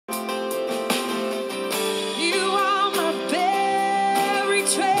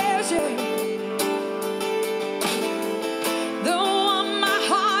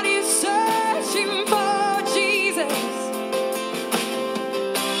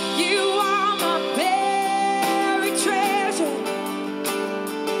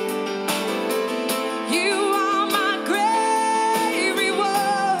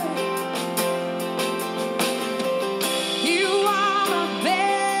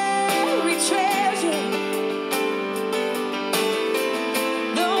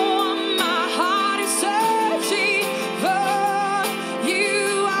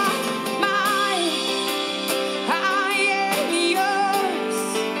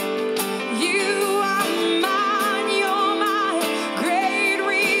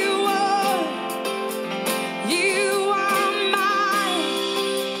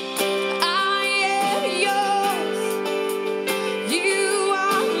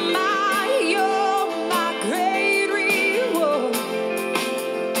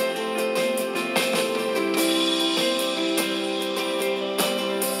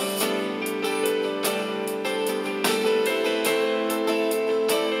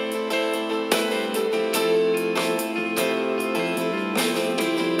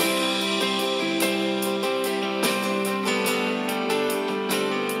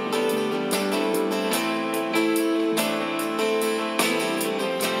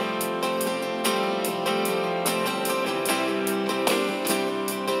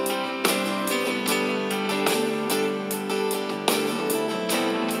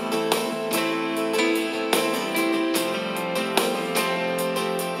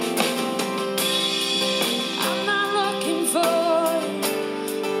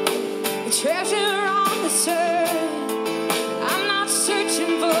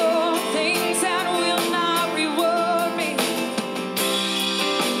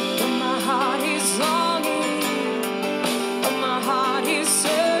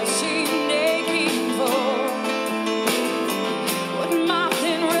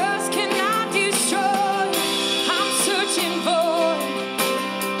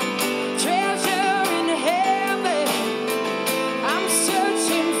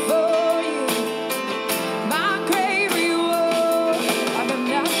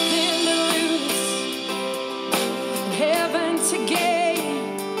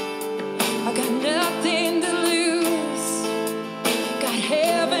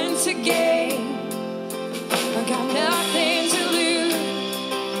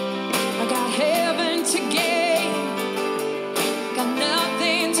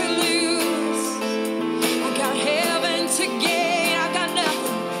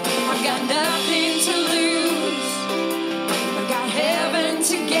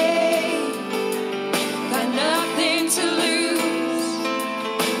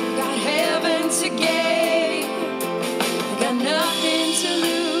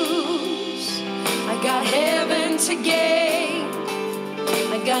to gain.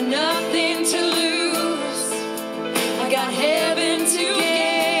 I got nothing to lose. I got heaven to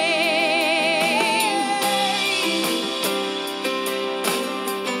gain.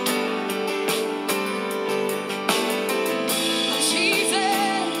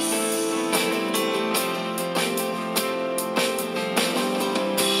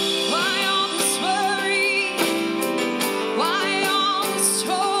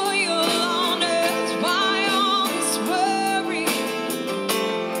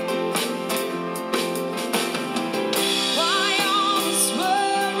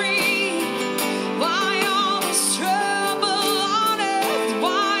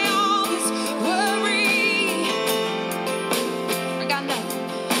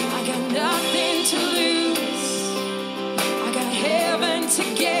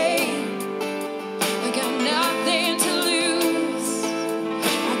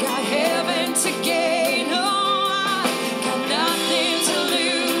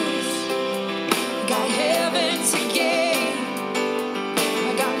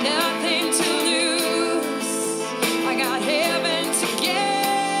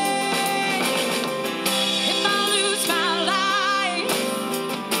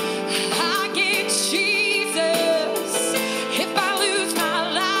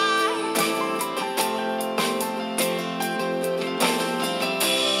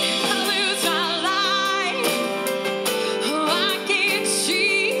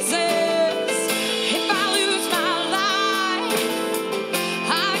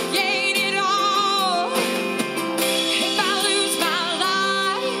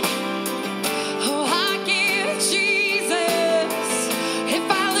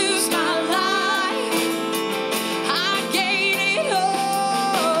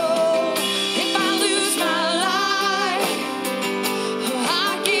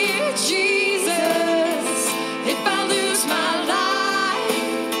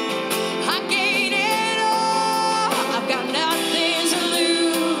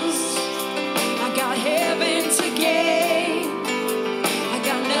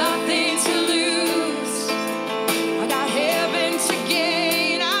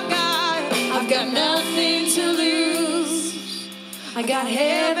 I got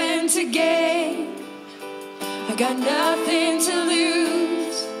heaven to gain. I got nothing to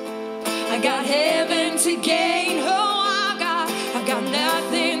lose. I got heaven to gain. Oh, I've got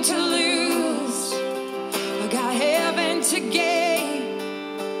nothing to lose. I got heaven to gain.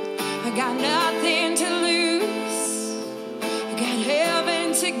 I got nothing to lose. I got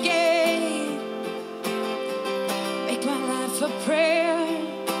heaven to gain. Make my life a prayer.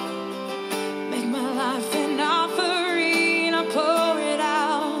 Make my life an offering. I pour it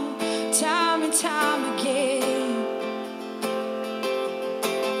out time and time again.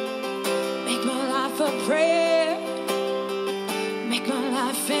 Make my life a prayer. Make my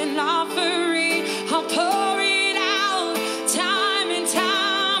life an offering. I'll pour it out time and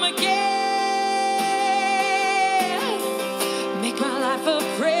time again.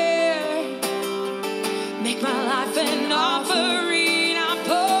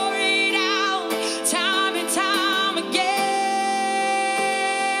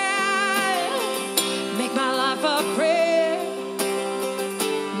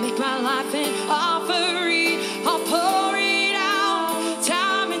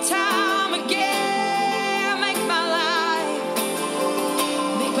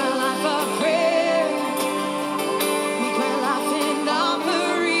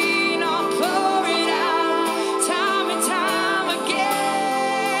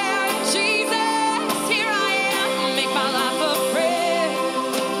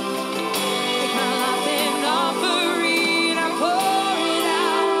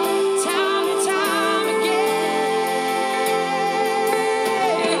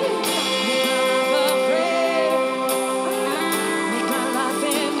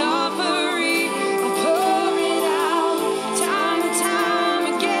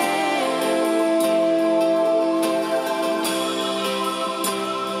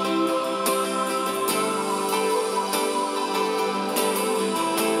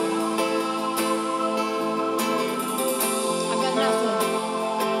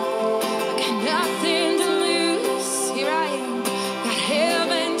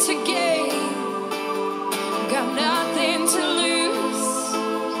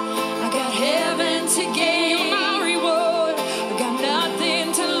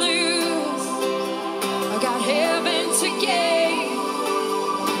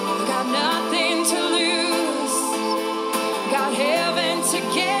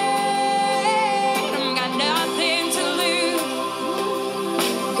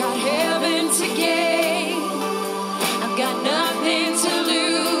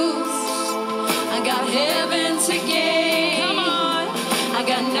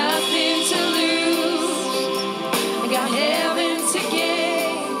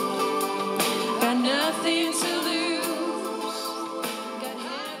 nothing to